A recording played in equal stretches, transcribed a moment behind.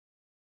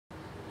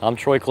I'm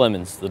Troy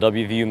Clemons, the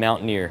WVU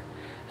Mountaineer,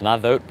 and I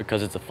vote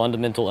because it's a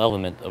fundamental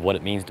element of what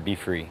it means to be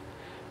free.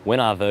 When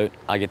I vote,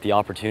 I get the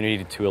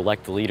opportunity to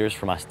elect the leaders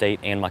for my state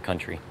and my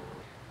country.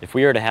 If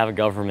we are to have a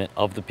government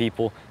of the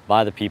people,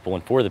 by the people,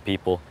 and for the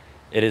people,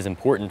 it is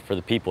important for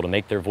the people to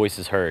make their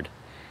voices heard.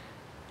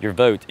 Your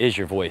vote is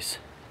your voice.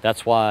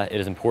 That's why it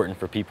is important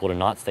for people to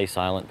not stay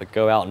silent, but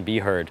go out and be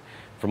heard.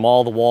 From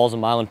all the walls of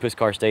Milan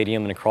Puskar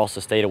Stadium and across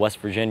the state of West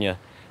Virginia,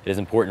 it is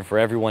important for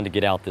everyone to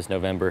get out this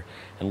November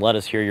and let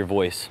us hear your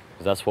voice,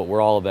 because that's what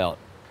we're all about.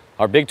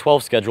 Our Big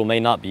 12 schedule may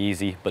not be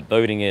easy, but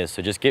voting is.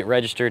 So just get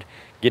registered,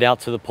 get out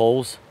to the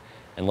polls,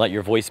 and let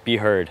your voice be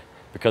heard.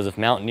 Because if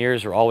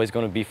Mountaineers are always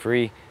going to be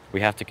free,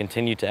 we have to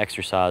continue to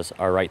exercise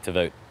our right to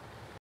vote.